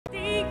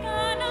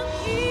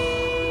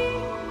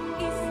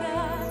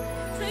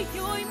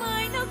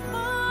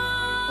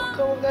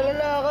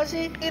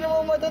kasi hindi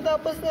naman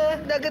matatapos na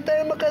dagat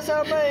tayo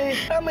magkasama eh.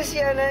 Promise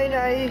yan,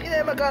 Nay. Hindi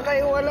tayo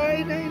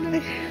magkakaiwalay, Nay.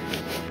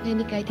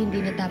 Nani, kahit hindi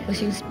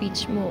natapos yung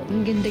speech mo,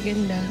 ang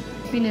ganda-ganda.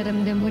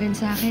 Pinaramdam mo rin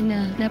sa akin na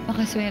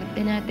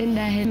napakaswerte natin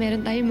dahil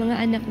meron tayong mga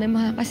anak na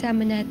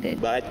makakasama natin.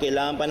 Bakit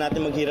kailangan pa natin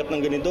maghirap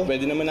ng ganito?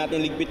 Pwede naman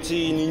natin ligpit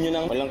si Niño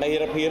ng walang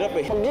kahirap-hirap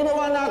eh. Pag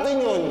ginawa natin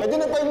yun, pwede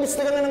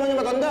nagpa-imbestiga na naman yung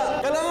matanda.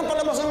 Kailangan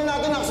palabasan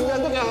natin ang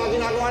aksidente kaya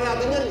ginagawa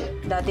natin yan eh.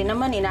 Dati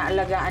naman,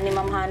 inaalagaan ni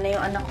Ma'am Hana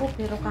yung anak ko,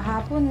 pero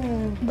kahapon,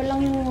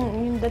 balang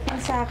yung dating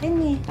sa akin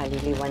eh.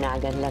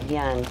 Paliliwanagan lang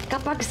yan.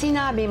 Kapag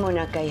sinabi mo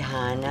na kay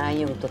Hana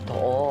yung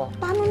totoo.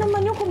 Paano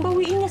naman yung kung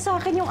bawiin niya sa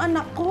akin yung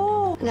anak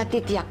ko?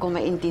 Natitiyak ko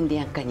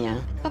maintindihan ka niya.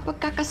 Kapag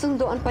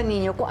kakasunduan pa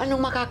ninyo kung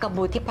anong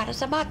makakabuti para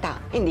sa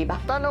bata, hindi ba?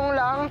 Tanong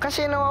lang,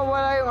 kasi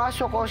nawawala yung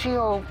aso ko, si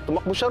Hope.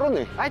 Tumakbo siya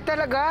ron eh. Ay,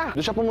 talaga?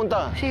 Doon siya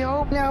pumunta. Si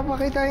Hope, niya pa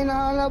kita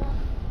hinahanap.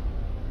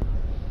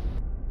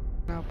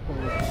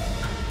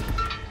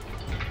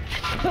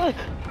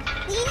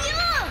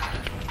 Niño!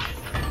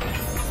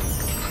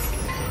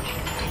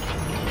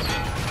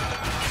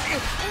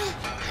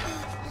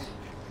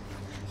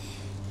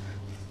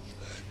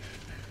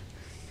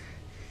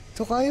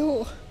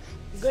 Tukayo,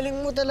 galing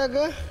mo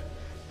talaga.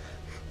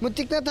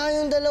 Muntik na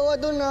tayong dalawa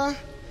doon, ha?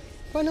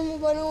 Paano mo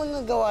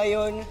nagawa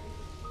yun?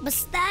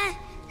 Basta,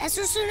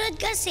 susunod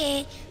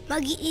kasi,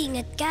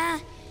 mag-iingat ka.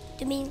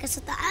 Tumingin ka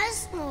sa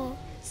taas mo,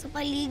 sa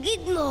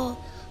paligid mo.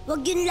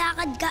 Huwag yung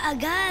lakad ka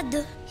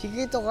agad.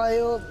 Sige,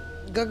 Tukayo.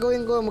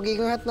 Gagawin ko.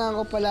 Mag-iingat na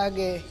ako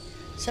palagi.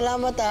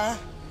 Salamat, ha?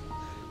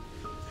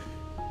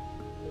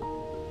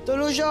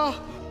 Tulusyo!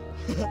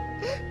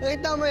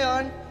 Nakita mo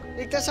yon?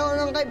 Ligtas ako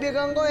ng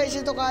kaibigan ko,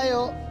 si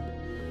Tukayo.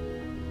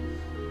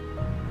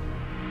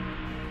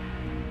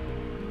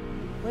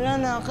 Wala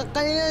na.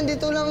 Kanina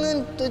nandito lang yun,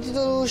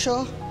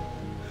 Tulusyo.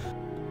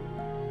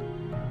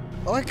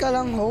 Okay ka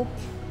lang, Hope?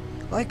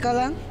 Okay ka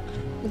lang?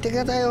 Hindi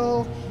ka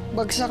tayo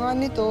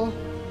bagsakan nito.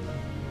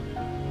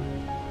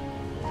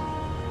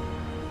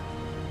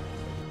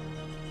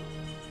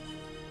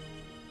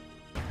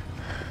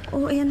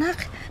 Oo,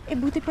 anak.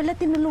 Buti pala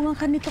tinulungan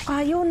ka nito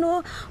kayo,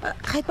 no?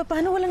 Kahit pa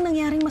paano walang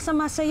nangyaring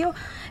masama sa'yo.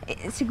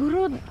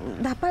 Siguro,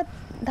 dapat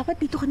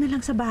dito ka na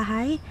lang sa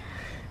bahay.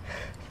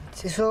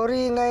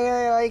 Sorry,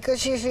 Nay.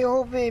 Kasi si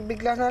Hope,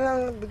 bigla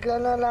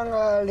na lang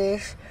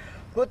aalis.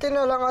 Buti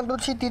na lang andun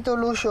si Tito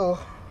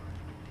Lucio.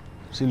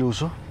 Si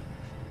Lucio?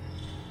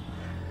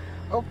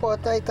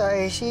 Opo,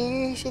 tay.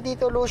 Si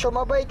Tito Lucio,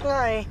 mabait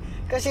nga eh.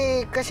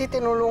 Kasi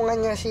tinulungan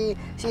niya si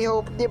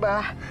Hope, di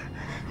ba?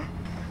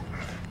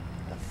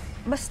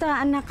 Basta,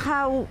 anak,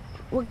 ha,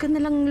 huwag ka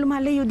na lang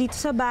lumalayo dito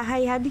sa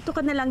bahay, ha? Dito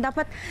ka na lang.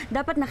 Dapat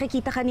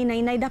nakikita ka ni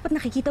Nainay. Dapat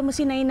nakikita mo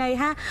si Nainay,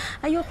 ha?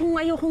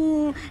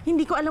 Ayokong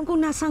hindi ko alam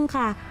kung nasan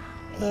ka.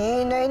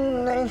 Nainay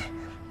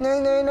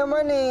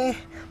naman eh.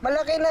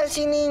 Malaki na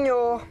si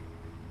Niño.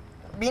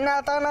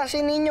 Binata na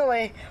si Niño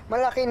eh.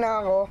 Malaki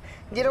na ako.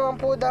 Hindi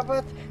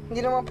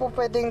naman po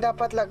pwedeng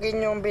dapat lagi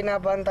niyong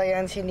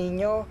binabantayan si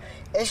Niño.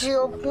 Si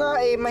Hope nga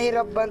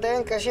mahirap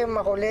bantayan kasi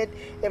makulit.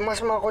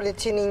 Mas makulit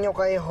si Niño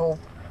kay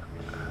Hope.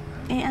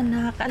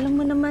 Anak, alam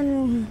mo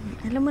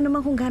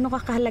naman kung gaano ka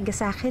kahalaga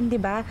sa akin, di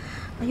ba?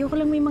 Ayoko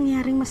lang may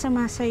mangyaring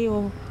masama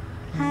sa'yo.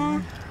 Ha?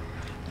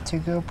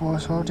 Sige po,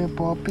 sorry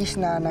po. Peace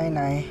na,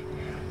 Nay.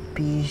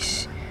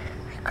 Peace.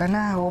 Ka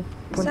na, Hope.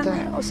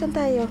 Saan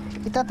tayo?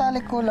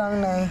 Itatalik ko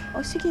lang, Nay.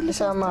 O, sige,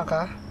 lika. Isama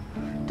ka?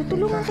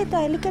 Tutulungan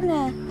kita. Halika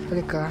na.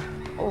 Halika.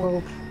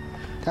 Hope.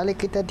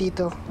 Talik kita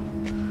dito.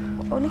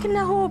 O, halika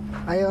na, Hope.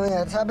 Ayaw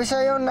nga. Sabi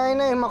sa'yo, Nay,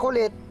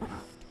 makulit.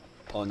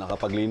 Oh,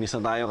 nakapaglinis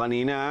na tayo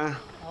kanina, ha?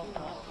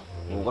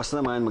 Bukas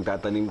naman,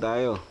 magtatanim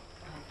tayo.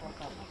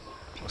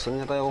 Saan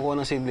nga tayo kukuha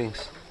ng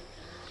seedlings?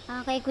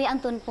 Kay Kuya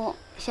Anton po.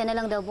 Siya na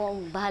lang daw po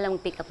ang bahalang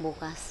pick up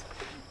bukas.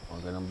 O,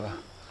 ganun ba?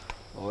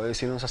 O,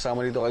 sinong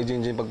sasama dito kay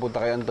Jinjin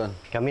pagpunta kay Anton?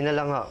 Kami na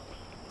lang, ha?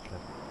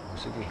 O,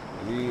 sige.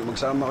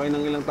 Magsama kayo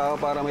ng ilang tao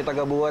para may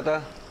taga-buhat,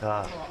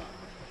 ha?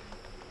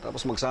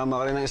 Tapos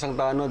magsama ka rin ng isang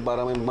tanod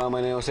para may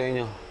magmamaneho sa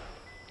inyo.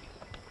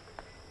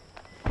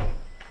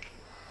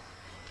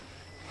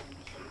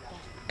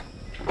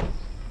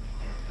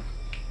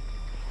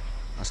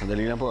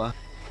 Sandali lang po, ah.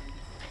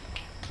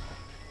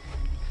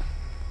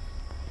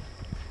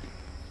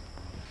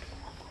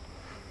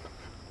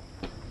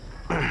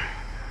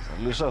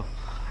 Luso,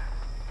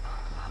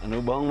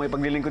 ano ba ang may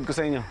paglilingkod ko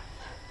sa inyo?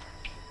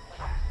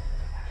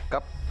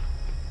 Kap,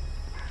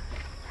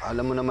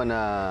 alam mo naman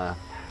na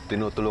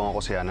tinutulungan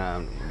ko siya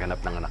na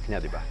ganap ng anak niya,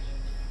 di ba?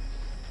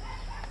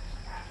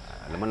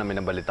 Alam mo na, may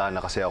nabalitaan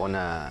na kasi ako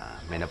na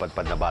may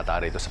napadpad na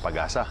bata rito sa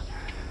Pag-asa.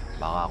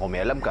 Baka kung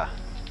may alam ka.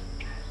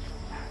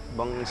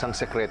 Bang isang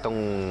sekretong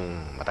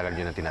matagal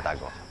yun ang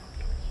tinatago?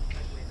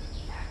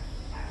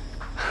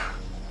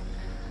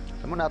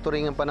 Alam mo,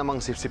 naturingan pa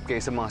namang sip-sip kayo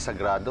sa mga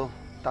sagrado.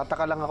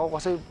 Tataka lang ako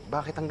kasi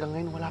bakit hanggang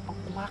ngayon wala pang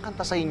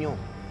kumakanta sa inyo?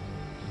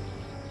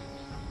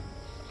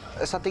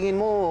 Sa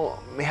tingin mo,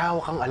 may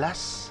hawak kang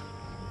alas?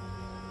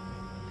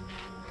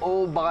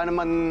 O baka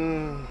naman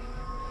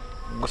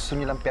gusto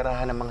niyo lang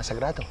perahan ng mga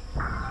sagrado?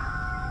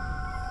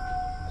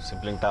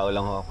 Simpleng tao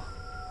lang ako.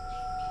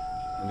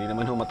 Hindi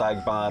naman ho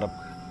matayag pangarap.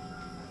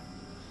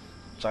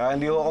 Tsaka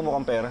hindi ho ako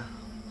mukhang pera.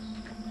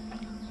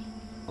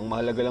 Ang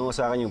mahalaga lang ho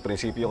sa akin yung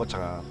prinsipyo ko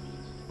tsaka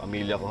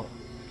pamilya ko.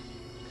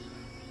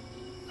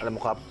 Alam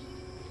mo, Kap,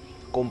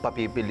 kung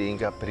papipiliin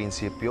ka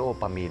prinsipyo o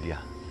pamilya,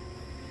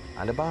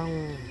 ano bang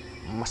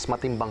mas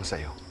matimbang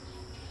sa'yo?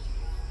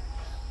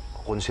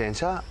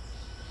 Konsensya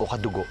o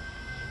kadugo?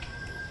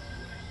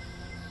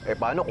 Eh,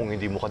 paano kung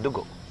hindi mo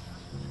kadugo?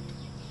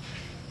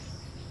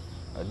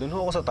 Doon ho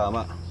ako sa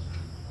tama.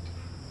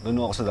 Doon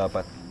ho ako sa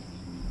dapat.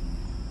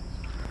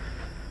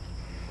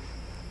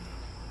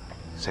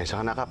 Sensya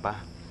ka na, Kap, ha?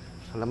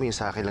 Alam mo, yung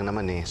sa akin lang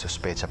naman eh,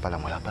 suspecha pa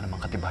lang. Wala pa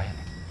namang katibayan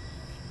eh.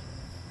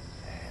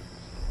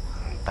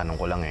 Tanong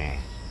ko lang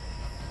eh,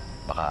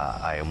 baka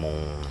ayaw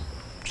mong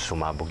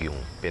sumabog yung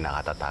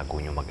pinakatatago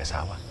niyong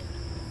mag-asawa.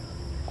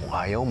 Kung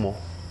ayaw mo,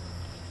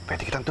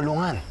 pwede kitang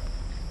tulungan.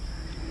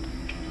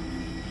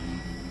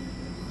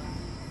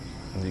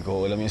 Hindi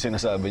ko alam yung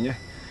sinasabi niya.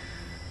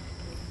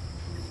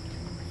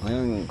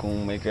 Ngayon,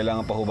 kung may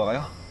kailangan pa ho ba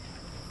kayo?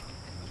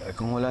 Eh,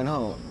 kung wala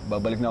na ho,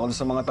 babalik na ako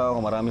sa mga tao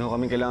ko. Marami ho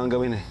kaming kailangan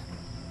gawin eh.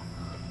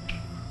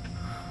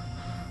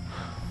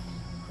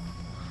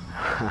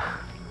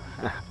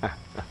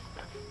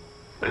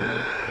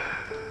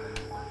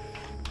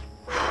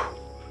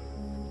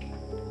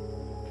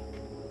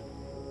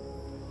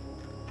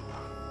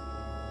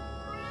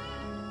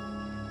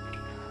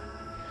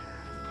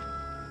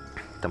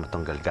 Tama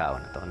tong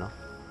galgaon na to, no?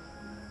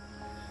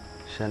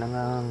 Siya na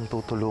nga ang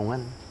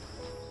tutulungan.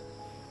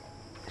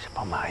 Siya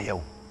pa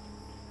maayaw.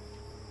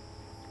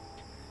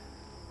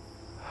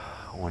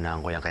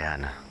 Unahan ko yan kay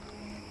Hana.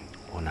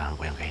 Unahan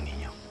ko yan kay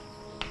Niño.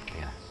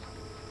 Ayan.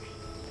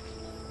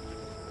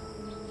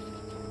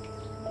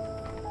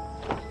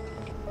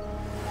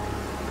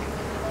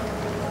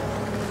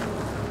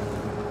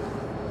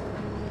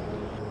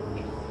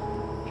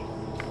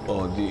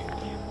 O, di.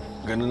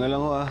 Ganun na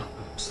lang ho ah.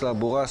 Basta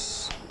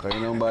bukas, kayo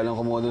na ang bahalang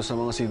kumuha doon sa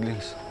mga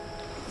seedlings.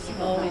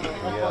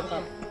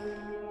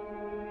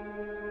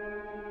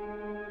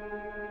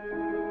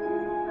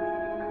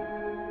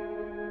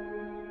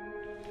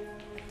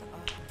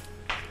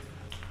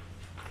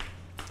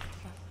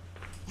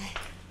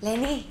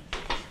 Lenny,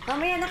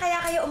 mamaya na kaya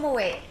kayo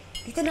umuwi.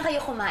 Dito na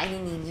kayo kumain ni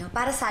Ninyo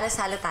para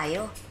salo-salo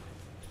tayo.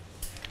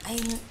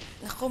 Ay,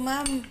 naku,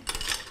 ma'am.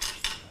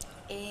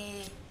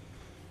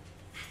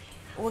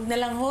 Huwag na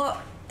lang ho.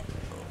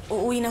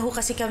 Uuwi na ho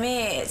kasi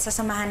kami.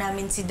 Sasamahan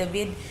namin si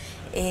David.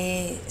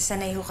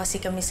 Sanay ho kasi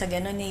kami sa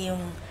ganun eh.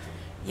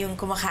 Yung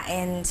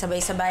kumakain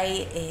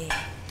sabay-sabay.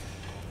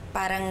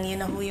 Parang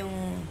yun na ho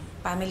yung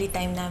family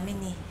time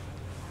namin eh.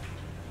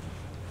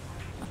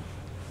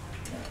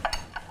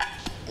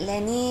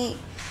 Lenny,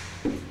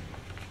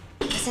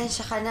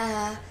 pasensya ka na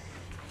ha.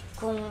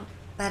 Kung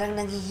parang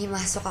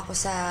nanghihimasok ako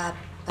sa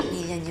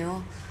pamilya niyo.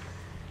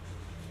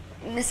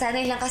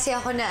 Nasanay lang kasi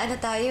ako na ano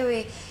tayo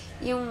eh.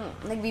 Yung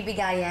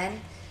nagbibigayan.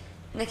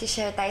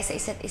 Nag-share tayo sa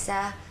isa't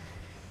isa.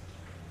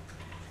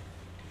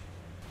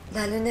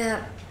 Lalo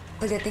na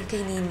pagdating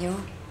kay Ninyo.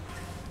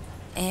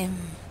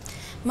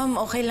 Ma'am,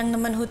 okay lang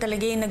naman ho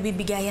talaga yung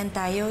nagbibigayan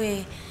tayo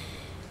eh.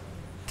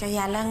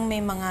 Kaya lang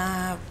may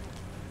mga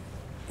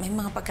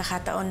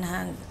pagkakataon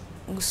na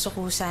gusto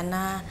ko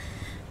sana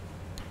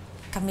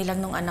kami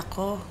lang nung anak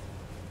ko.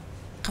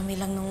 Kami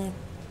lang nung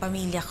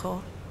pamilya ko.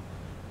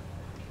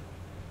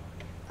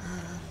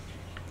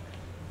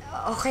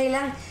 Okay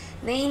lang.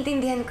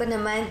 Naiintindihan ko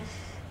naman.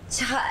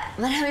 Tsaka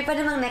marami pa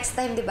namang next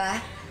time, di ba?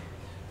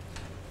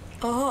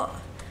 Oo.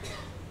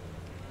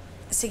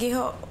 Sige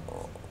ho.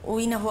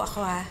 Uwi na ho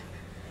ako ha.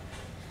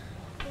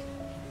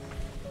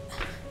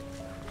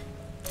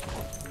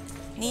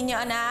 Ninyo,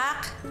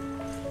 anak?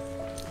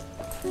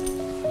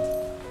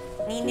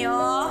 Ninyo?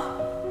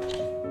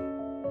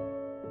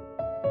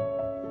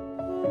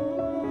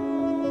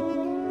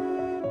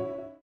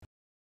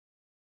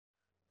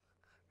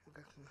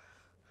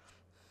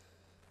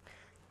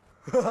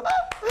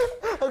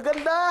 Ang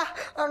ganda!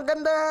 Ang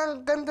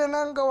ganda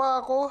ng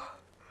gawa ko.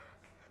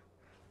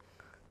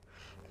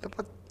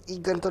 Dapat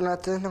iganto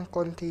natin ng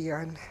konti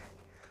yan.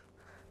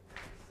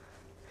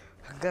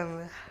 Ang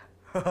ganda.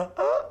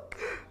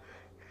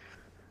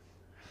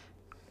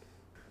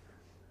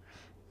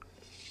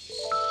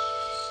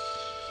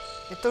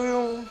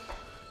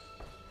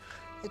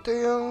 Ito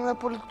yung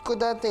napulot ko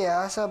dati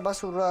sa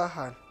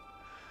basurahan.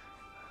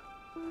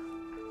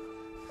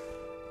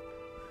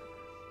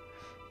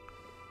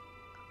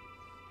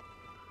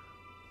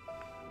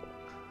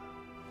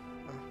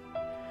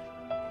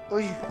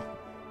 Uy!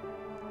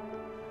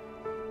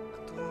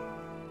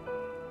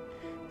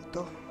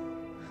 Ito.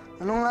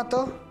 Ano nga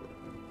to?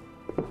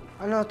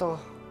 Ano to?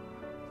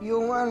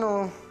 Yung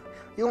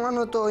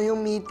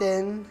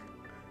mitten.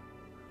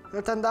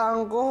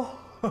 Natandaan ko.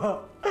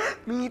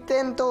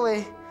 Mitten to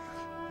eh.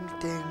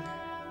 Mitten.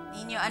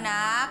 Ninyo,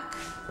 anak?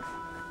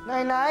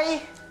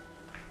 Nay!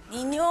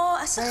 Ninyo,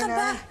 asa ka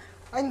ba?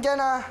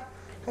 Andyan na.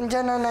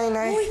 Andyan na,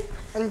 Nay. Uy!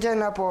 Andyan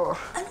na po.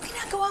 Ano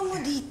ginagawa mo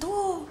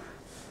dito?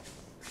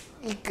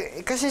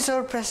 Kasi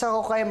surprise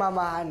ako kay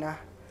Mama Ana.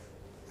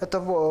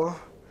 Ito po,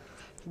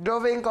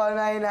 Drawing ko,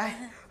 Nay.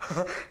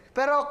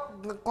 Pero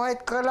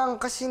quiet ka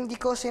lang kasi hindi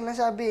ko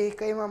sinasabi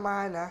kay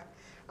Mama Hana.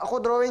 Ako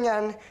drawing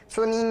yan,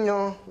 so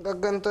ninyo,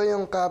 gaganto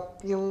yung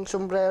cup, yung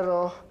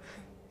sombrero,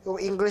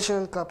 yung English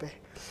yung cup eh.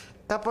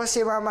 Tapos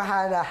si Mama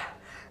Hana,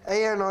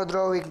 ayan o,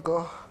 drawing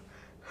ko.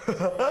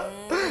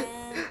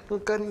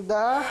 Ang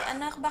ganda. Ay,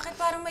 anak, bakit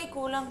parang may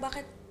kulang?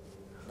 Ba't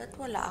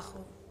wala ako?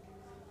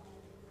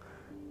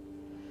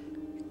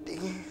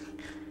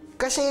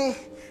 Kasi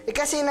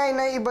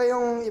Nay,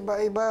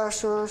 iba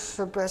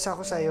surpresa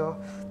ko sa'yo.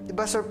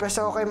 Iba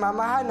surpresa ko kay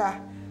Mama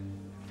Hana.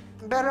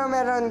 Pero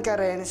meron ka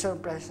rin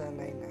surpresa,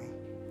 Nay.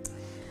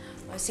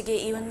 O sige,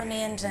 iwan mo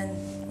na yan dyan.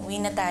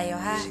 Uwi na tayo,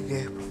 ha?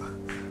 Sige, Papa.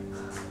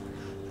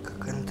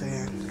 Kaganto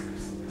yan.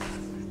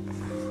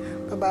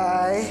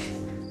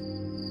 Bye-bye.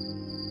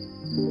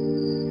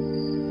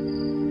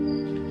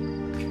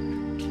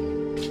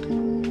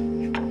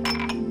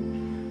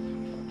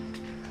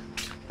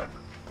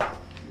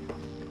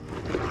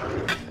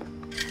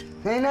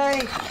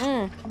 Nay,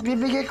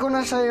 bibigay ko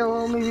na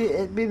sa'yo.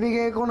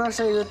 Bibigay ko na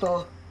sa'yo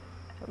to.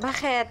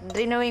 Bakit?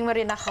 Drinawing mo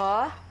rin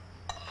ako?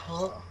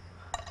 Oh.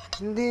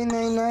 Hindi,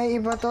 Nay.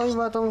 Iba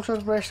tong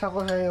surprise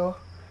ako sa'yo.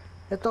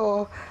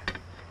 Ito,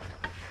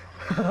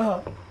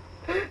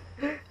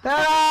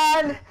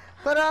 Taran!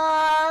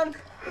 Taran!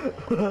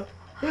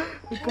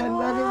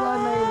 Ganda, di ba,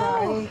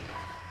 Nay?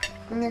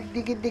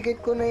 Nagdikit-dikit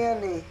ko na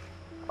yan, eh.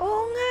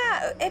 Oo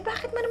nga.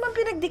 Bakit mo naman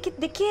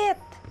pinagdikit-dikit?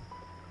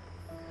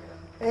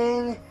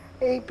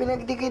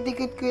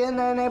 Pinagdikit-dikit ko yan,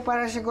 Nanay,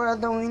 para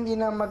siguradong hindi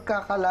na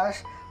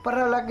magkakalas,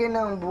 para lagyan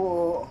ng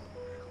buo.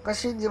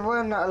 Kasi, di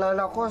ba,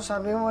 naalala ko,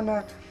 sabi mo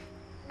na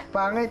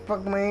pangit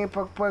pag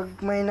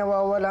may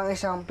nawawalang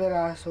isang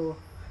piraso.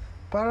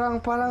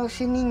 Parang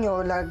si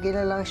Ninyo, lagi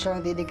na lang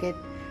siyang didikit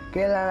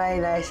kay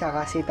Nanay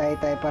saka si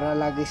Taytay para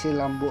lagi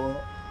silang buo.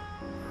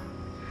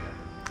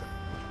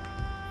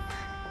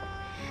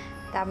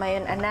 Tama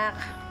yun, anak.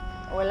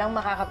 Walang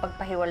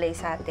makakapagpahiwalay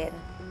sa atin.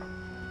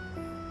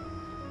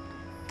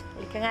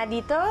 Halika nga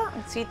dito.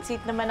 Ang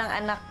sweet-sweet naman ng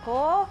anak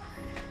ko.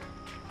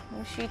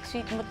 Ang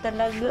sweet-sweet mo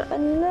talaga,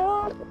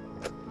 anak.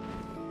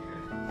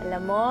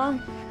 Alam mo,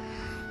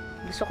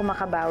 gusto ko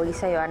makabawi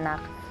sa'yo, anak.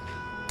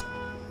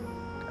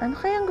 Ano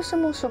kayang gusto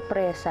mong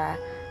sorpresa?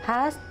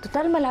 Ha?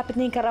 Total, malapit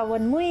na yung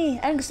karawan mo eh.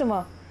 Anong gusto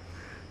mo?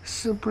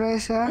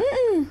 Sorpresa?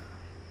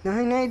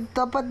 Nay,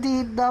 dapat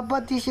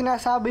di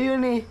sinasabi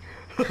yun eh.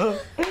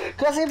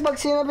 Kasi pag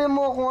sinabi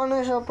mo kung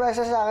ano yung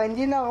sorpresa sa akin,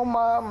 hindi na ako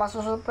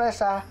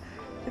masusurpresa.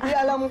 Hindi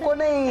alam ko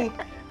na eh.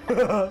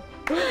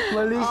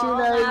 Mali si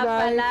Nay. Oo nga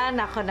pala.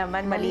 Nako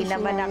naman, mali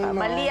naman ako.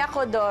 Mali ako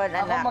doon,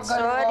 anak.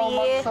 Sorry. Ako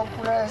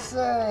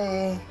mag-sorpresa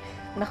eh.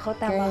 Nako,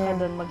 tama ka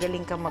doon.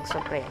 Magaling kang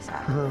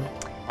mag-sorpresa.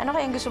 Ano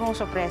kayang gusto mong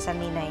sorpresa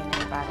ni Nay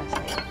para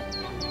sa'yo?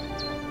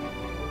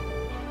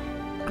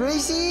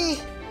 Gracie!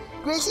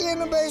 Gracie,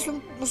 ano ba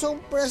yung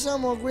sorpresa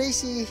mo,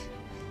 Gracie?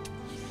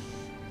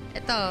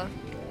 Ito.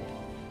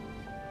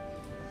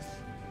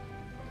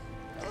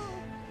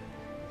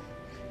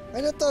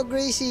 Ano to,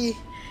 Gracie?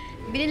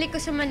 Binili ko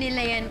sa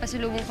Manila yan.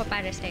 Pasalubong ko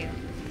para sa'yo.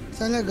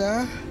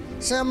 Talaga?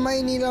 Sa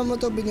Maynila mo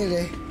to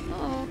binili?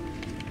 Oo.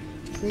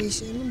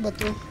 Gracie, ano ba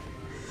to?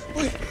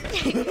 Uy!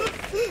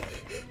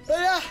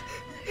 Wala!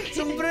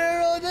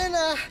 Sombrero din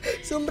ah!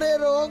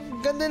 Sombrero!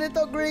 Ganda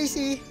nito,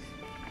 Gracie!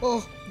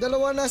 Oh,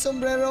 dalawa na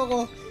sombrero ko.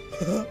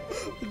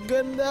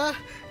 Ganda!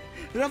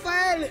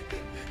 Rafael!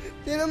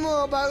 Tingnan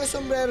mo, bago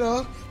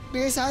sombrero.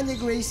 Bigay sa akin ni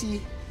Gracie.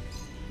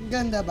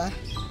 Ganda ba?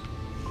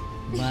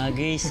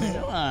 Bagay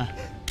sa'yo ah.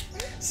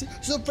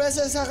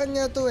 Surpresa sa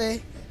kanya to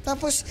eh.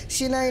 Tapos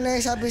si Nainay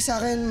sabi sa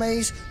akin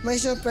may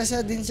surpresa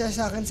din siya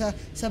sa akin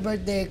sa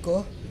birthday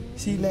ko.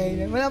 Si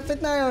Nainay.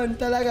 Malapit na yun.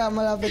 Talaga,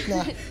 malapit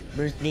na.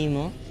 Birthday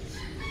mo?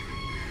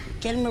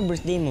 Kailan mo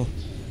birthday mo?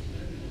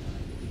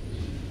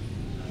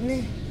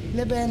 11.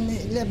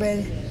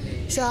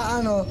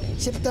 Sa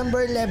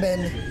September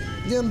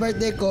 11. Yung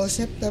birthday ko,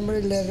 September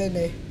 11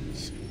 eh.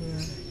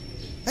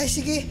 Ay,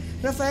 sige.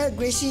 Rafael,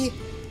 Gracie,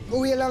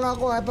 uwi lang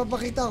ako.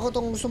 Papakita ko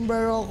tong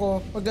sombrero ko.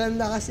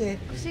 Maganda kasi.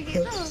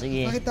 Sige,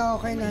 Sige. Pakita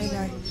ko kay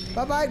Nainay.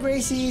 Bye-bye,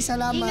 Gracie.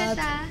 Salamat.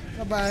 Ingat ah.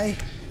 Bye-bye.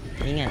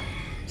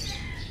 Ingat.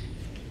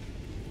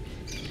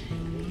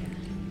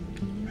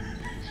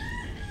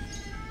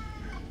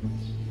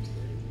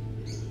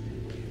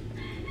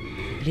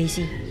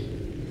 Gracie,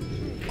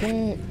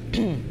 kung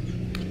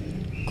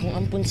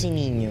ampun si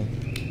Niño,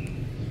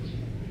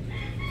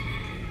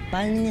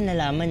 paano niya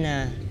nalaman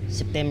na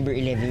September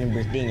 11 yung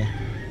birthday niya?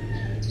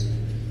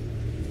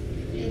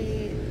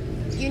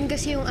 Yun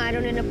kasi yung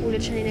araw na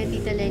napulot siya ni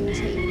Tita Lenny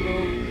sa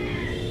ilog.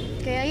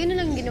 Kaya yun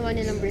na lang ginawa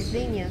niya ng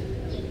birthday niya.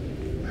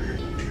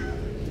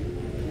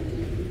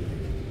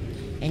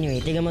 Anyway,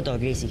 tiga mo to,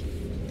 Gracie.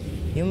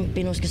 Yung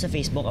pinost ko sa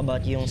Facebook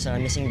about yung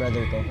sa missing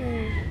brother ko,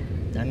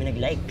 dami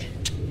nag-like.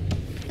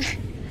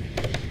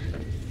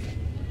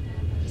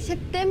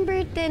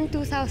 September 10,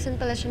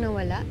 2000 pala siya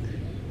nawala.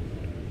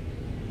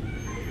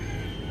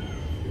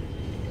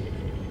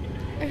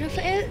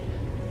 Rafael,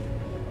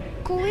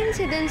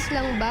 coincidence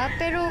lang ba?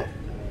 Pero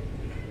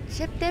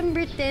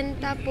September 10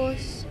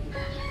 tapos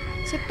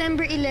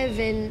September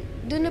 11,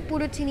 doon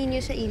napulot si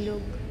Niño sa ilog.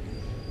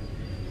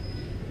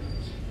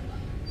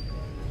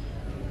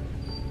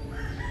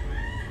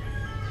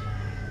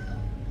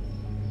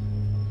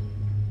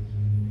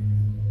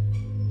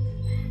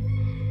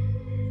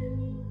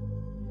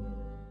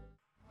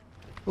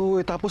 Oo,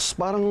 tapos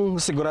parang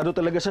sigurado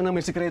talaga siya na may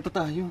sikreto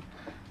tayo.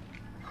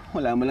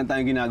 Wala man lang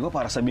tayong ginagawa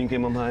para sabihin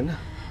kay Ma'am Hana.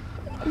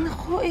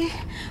 Naku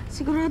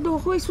sigurado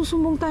ako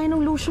susumbong tayo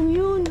ng losyong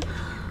yun.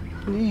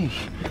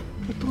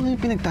 Ito nga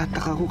yung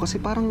pinagtataka ko kasi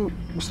parang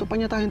gusto pa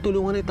niya tayong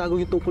tulungan na itago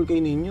yung tungkol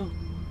kay Ninyo.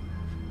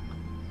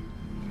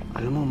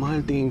 Alam mo,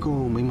 mahal, tingin ko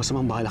may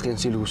masamang balak yan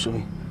si Luso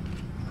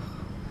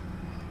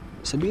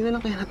Sabihin na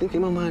lang kaya natin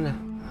kay Ma'am Hana.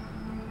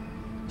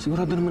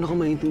 Sigurado naman ako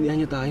maintindihan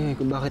niya tayo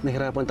kung bakit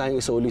nahirapan tayong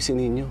isoli si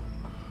Ninyo.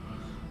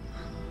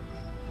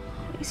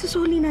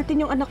 Isusuli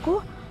natin yung anak ko?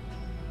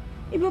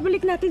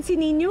 Ibabalik natin si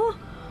Ninyo?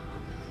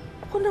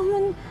 Ako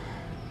naman,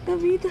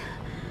 David.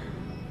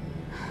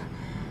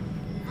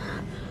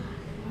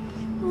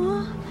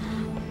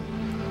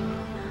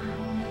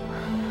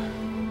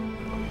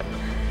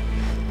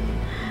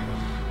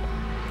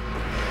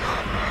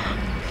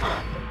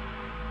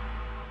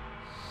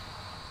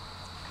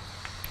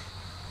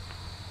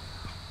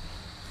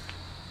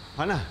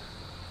 Hana,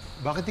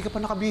 bakit di ka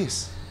pa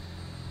nakabihis?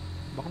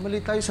 Baka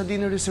mali tayo sa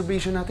dinner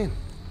reservation natin.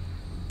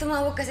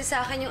 Tumawag kasi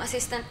sa akin yung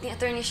assistant ni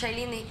Attorney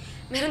Charlene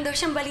Meron daw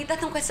siyang balita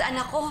tungkol sa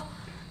anak ko.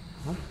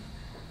 Huh?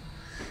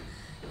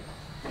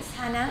 Miss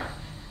Hana?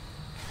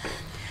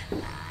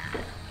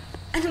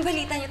 Anong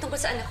balita niyo tungkol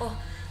sa anak ko?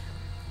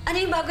 Ano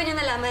yung bago niya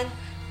nalaman?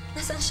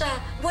 Nasaan siya?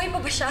 Buhay pa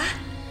ba siya?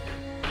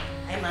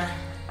 Ay, Ma.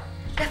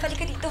 Rafali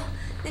ka dito.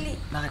 Dali.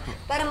 Bakit po?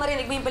 Para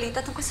marinig mo yung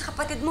balita tungkol sa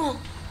kapatid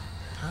mo.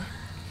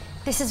 Huh?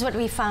 This is what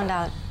we found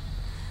out.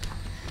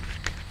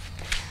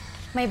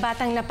 May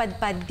batang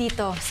napadpad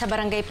dito sa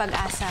Barangay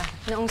Pag-asa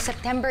noong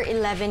September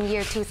 11,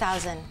 year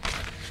 2000.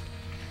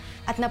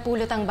 At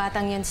napulot ang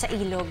batang yun sa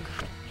ilog.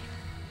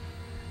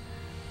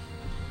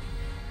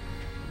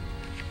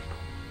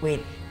 Wait,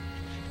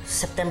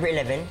 September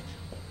 11?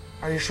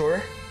 Are you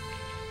sure?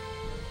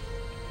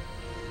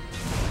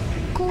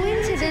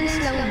 Coincidence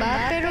lang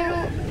ba?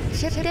 Pero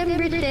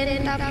September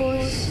 10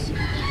 tapos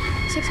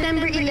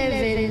September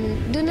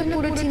 11, doon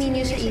napulot si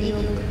Niño sa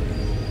ilog.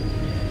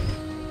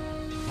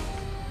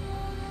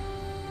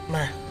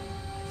 Ma,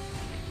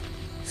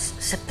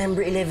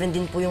 September 11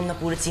 din po yung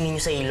napulot si Niño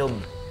sa ilog.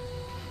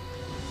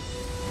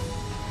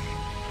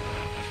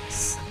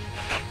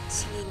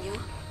 Si Niño?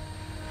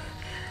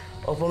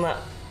 Opo, Ma.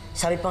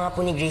 Sabi pa nga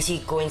po ni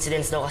Gracie,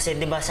 coincidence daw kasi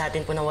di ba sa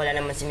atin po nawala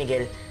naman si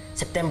Miguel,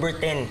 September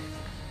 10.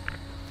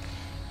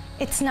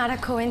 It's not a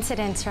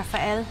coincidence,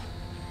 Rafael.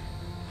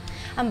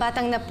 Ang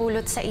batang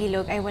napulot sa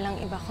ilog ay walang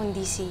iba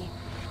kundi si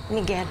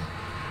Miguel.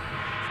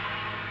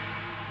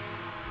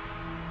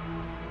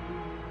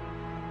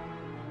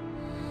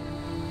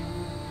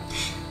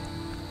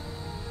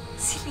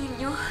 Si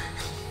Niño?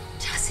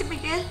 Tsaka si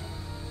Miguel?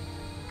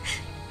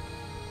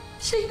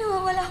 Siya yung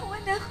nawawala kong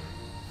anak.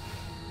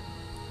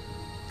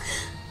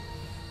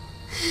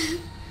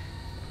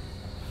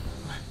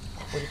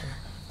 Ulit na.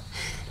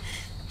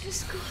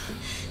 Diyos ko,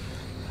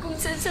 kung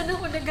saan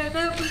ako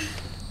naganap.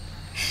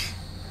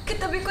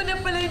 Katabi ko na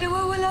pala yung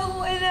nawawala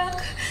akong anak.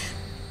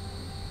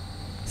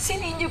 Si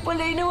Niño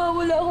pala yung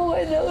nawawala akong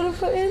anak,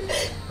 Rafael.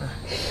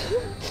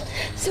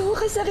 So,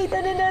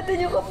 kasakitan na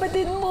natin yung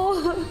kapatid mo.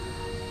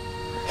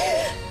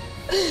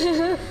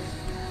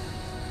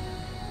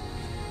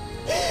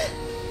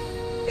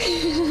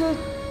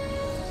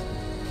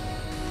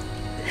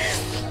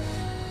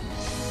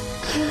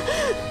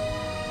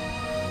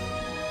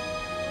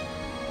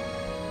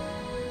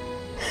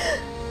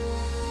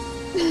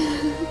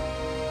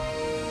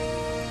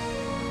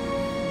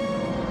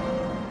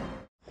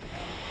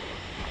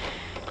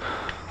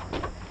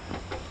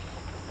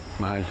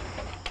 Mahal.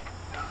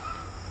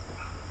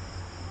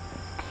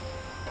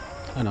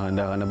 Ano,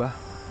 handa ka na ba?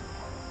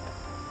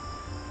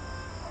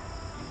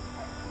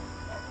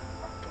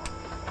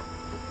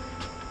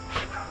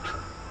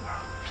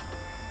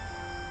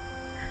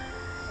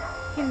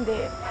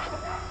 Hindi.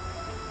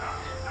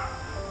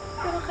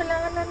 Pero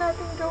kailangan na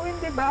natin gawin,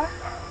 di ba?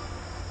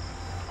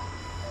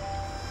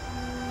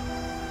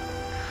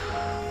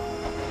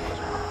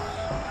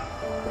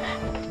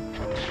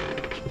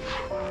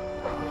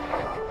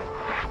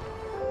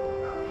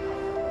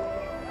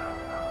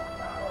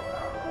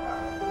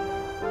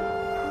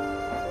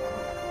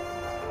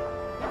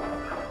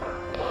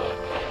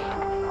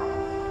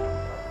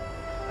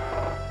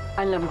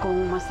 Alam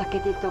kong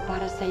masakit ito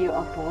para sa iyo,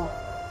 Apo.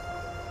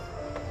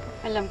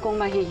 Alam kong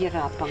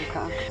mahihirapan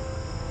ka.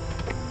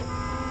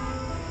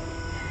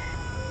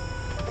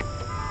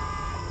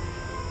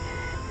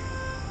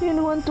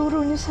 Yun ang turo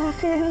niyo sa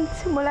akin.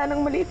 Simula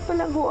nang maliit pa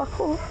lang ho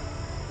ako.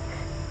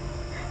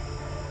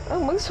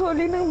 Ang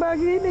magsoli ng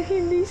bagay na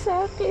hindi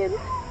sa akin.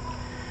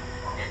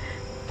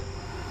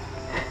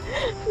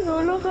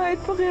 Lolo,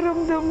 kahit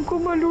pakiramdam ko,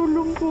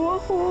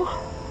 malulumpo ako.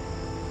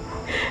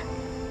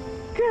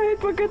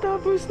 Kahit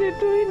pagkatapos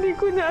nito, hindi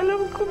ko na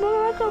alam kung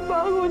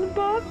makakabangon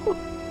pa ako.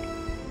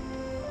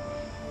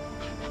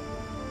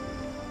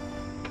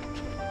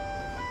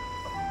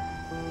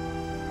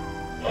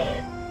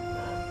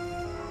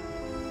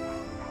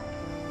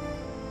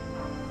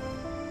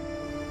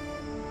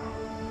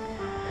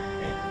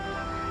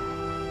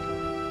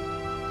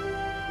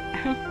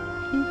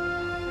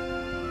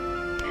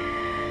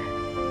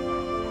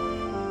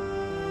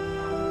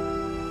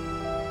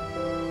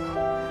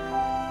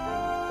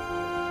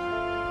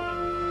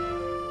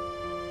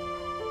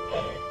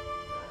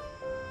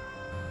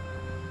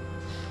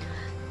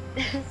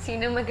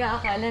 Sino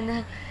mag-aakala na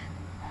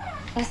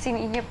si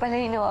Niño pala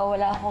yung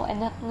nawawala akong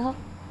anak, no?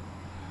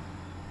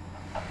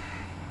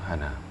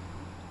 Hana,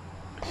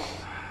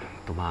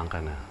 tumahan ka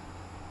na.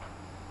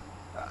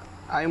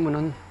 Ayaw mo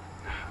nun.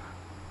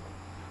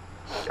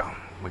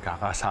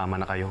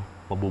 Magkakasama na kayo.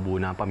 Mabubuo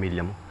na ang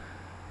pamilya mo.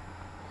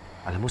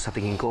 Alam mo, sa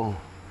tingin ko,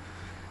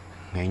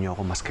 ngayon niyo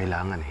ako mas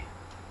kailangan eh.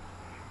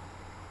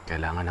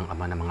 Kailangan ng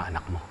ama ng mga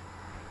anak mo.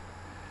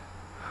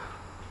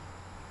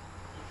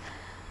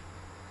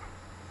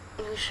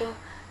 Lucio,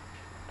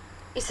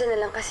 isa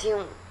na lang kasi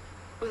yung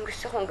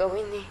gusto kong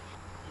gawin eh.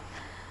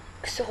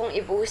 Gusto kong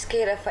ibuhos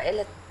kay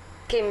Rafael at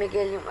kay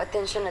Miguel yung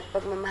atensyon at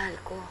pagmamahal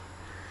ko.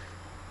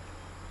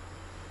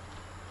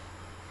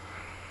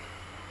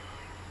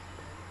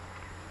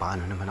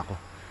 Paano naman ako?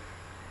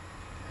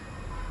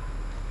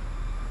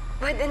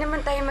 Pwede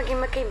naman tayo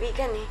maging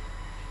magkaibigan eh.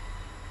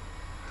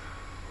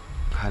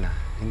 Hana,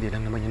 hindi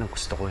lang naman yun ang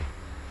gusto ko eh.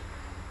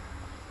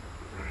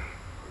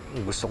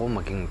 Gusto ko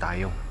maging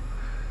tayo.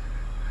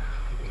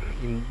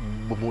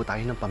 Bumuo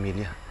tayo ng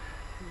pamilya.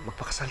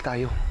 Magpakasal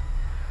tayo.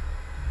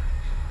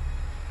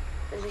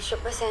 Lucio,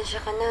 pasensya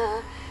ka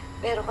na.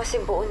 Pero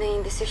kasi buo na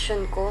yung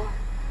desisyon ko.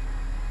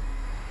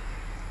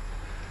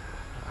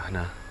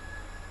 Hana,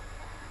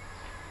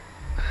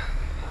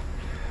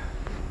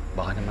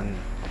 baka naman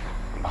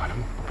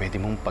pwede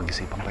mong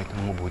pag-isipan pa ito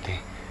ng mabuti.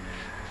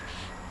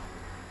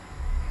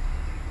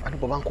 Ano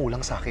ba bang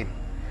kulang sa akin?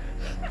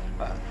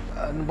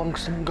 Ano bang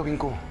gusto mong gawin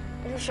ko?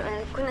 Lucio,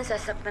 alam ko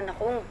nasasaktan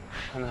ako.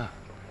 Hana.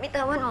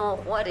 Bitawan mo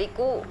ako, Ari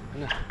ko.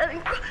 Aray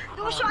ko!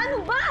 Lucio,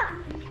 ano ba?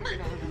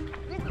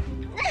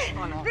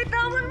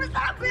 Bitawan mo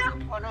sabi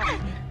ako!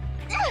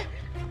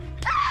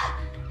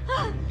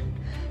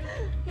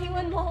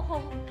 Iwan mo ako!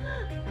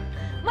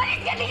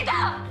 Malis ka dito!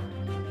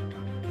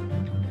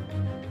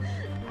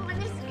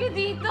 Malis ka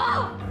dito!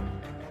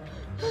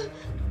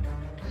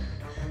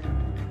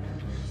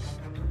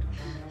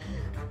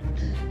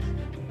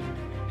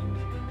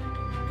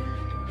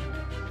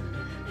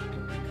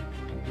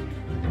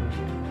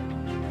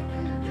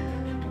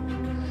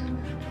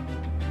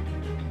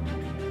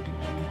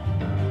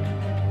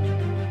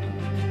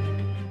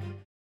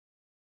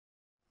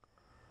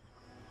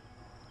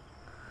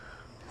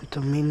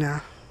 Dumi na.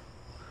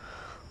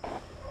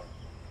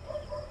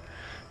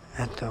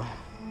 Eto.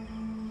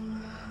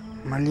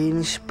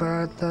 Malinis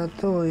pa ata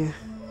to eh.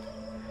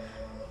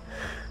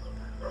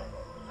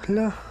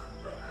 Hala.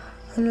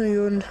 Ano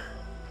yun?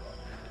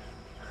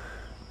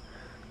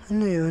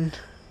 Ano yun?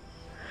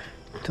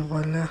 Ito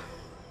pala.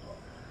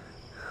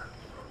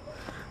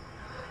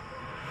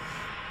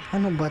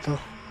 Ano ba to?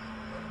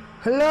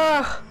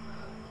 Hala!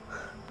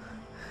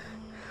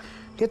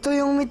 Ito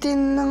yung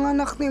mitin ng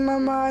anak ni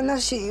Mama na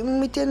si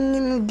mitin ni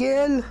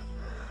Miguel.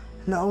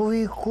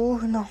 Nauwi ko.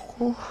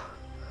 Naku.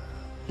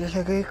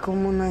 Lalagay ko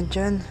muna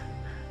dyan.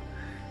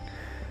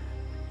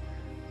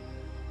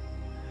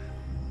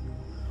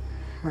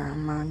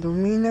 Mama,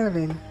 dumi na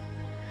rin.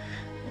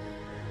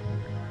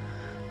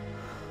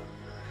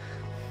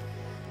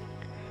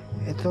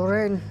 Ito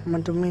rin,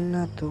 madumi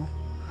na to.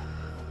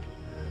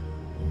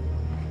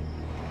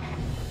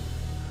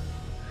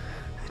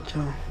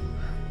 Ito,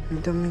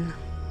 madumi na.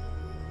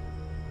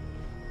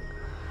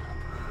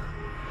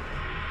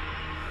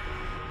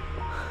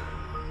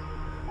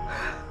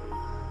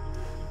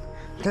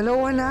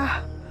 Dalawa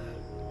na.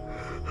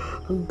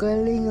 Ang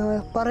galing ah.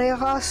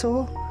 Parehas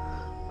oh.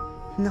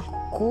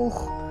 Naku.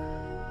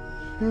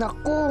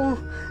 Naku.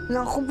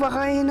 Naku,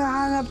 baka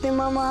hinahanap ni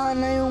Mama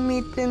Ana yung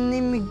mitin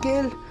ni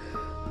Miguel.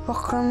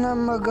 Baka na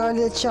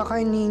magalit siya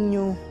kay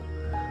Niño.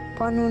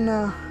 Paano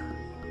na?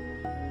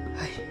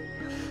 Ay.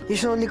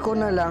 Isoli ko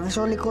na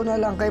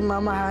lang kay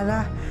Mama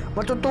Ana.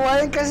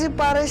 Matutuwa yan kasi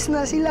pares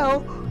na sila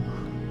oh.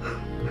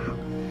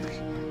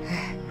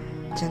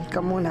 Diyan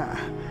ka muna.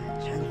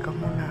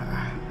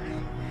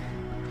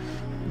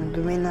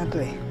 Dumi na to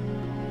eh.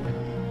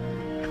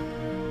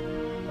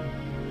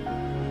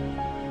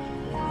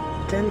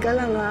 Diyan ka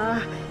lang ah.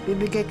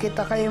 Bibigay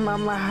kita kay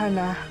Mama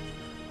Hana.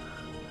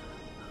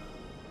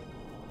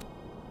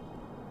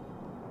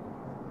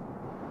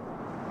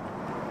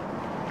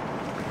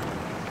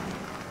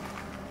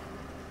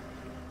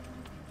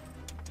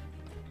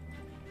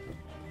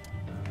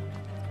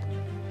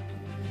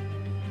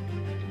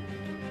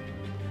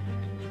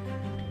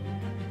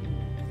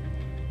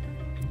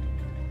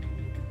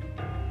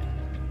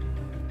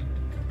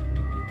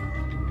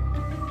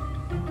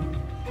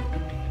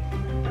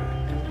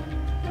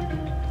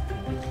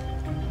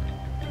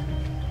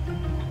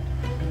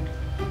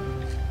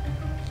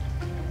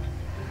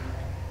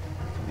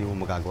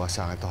 Magagawa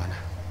sa akin ito, Hana.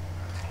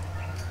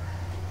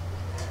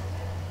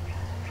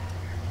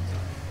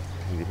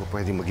 Hindi po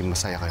pwedeng maging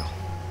masaya kayo.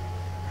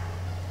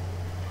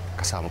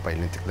 Kasama pa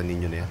yung lintik na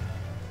ninyo na yan.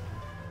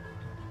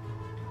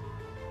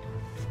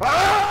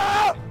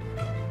 Ah!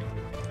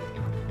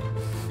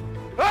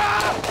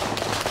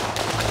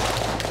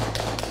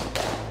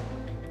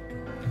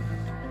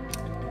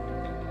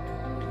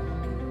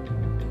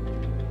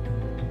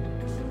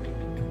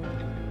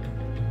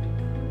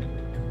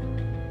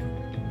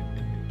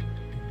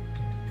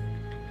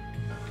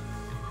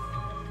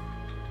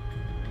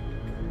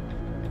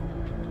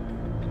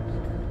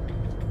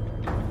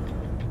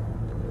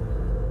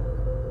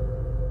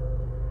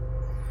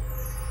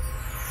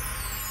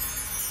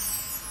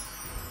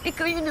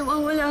 Ikaw yung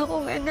nawawala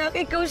akong anak.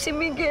 Ikaw si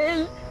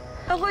Miguel.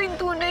 Ako yung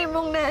tunay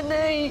mong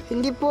nanay.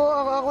 Hindi po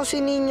ako si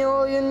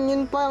Niño.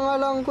 Yun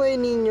pangalan ko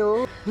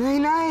Niño.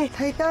 Nay,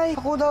 tay.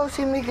 Ako daw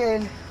si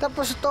Miguel.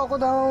 Tapos ito ako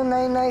daw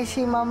nay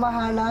si Mama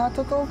Hana.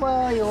 Totoo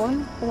ba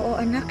yun? Oo,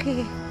 anak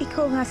eh.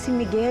 Ikaw nga si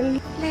Miguel.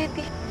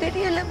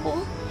 Lenny, alam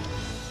mo?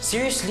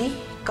 Seriously?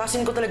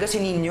 Cousin ko talaga si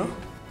Niño?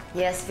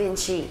 Yes,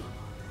 Vinci.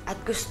 At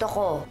gusto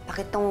ko,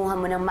 pakitunguhan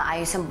mo ng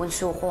maayos ang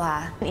bunso ko,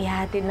 ha?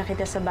 Ihatid na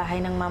kita sa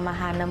bahay ng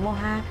mamahana mo,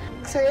 ha?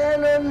 Saya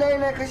nun,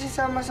 Nay, kasi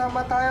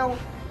sama-sama tayo.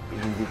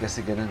 Hindi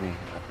kasi ganun eh.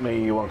 At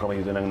may iwan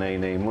kami doon ng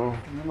nanay mo.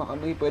 Hindi naman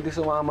kami pwede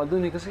sumama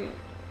doon eh kasi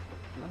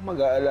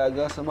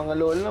mag-aalaga sa mga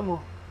lola mo.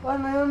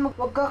 Paano yun?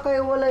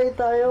 Magkakaiwalay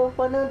tayo.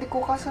 Paano hindi ko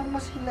kasama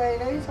si Nay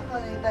sa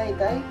kanay,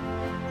 tay?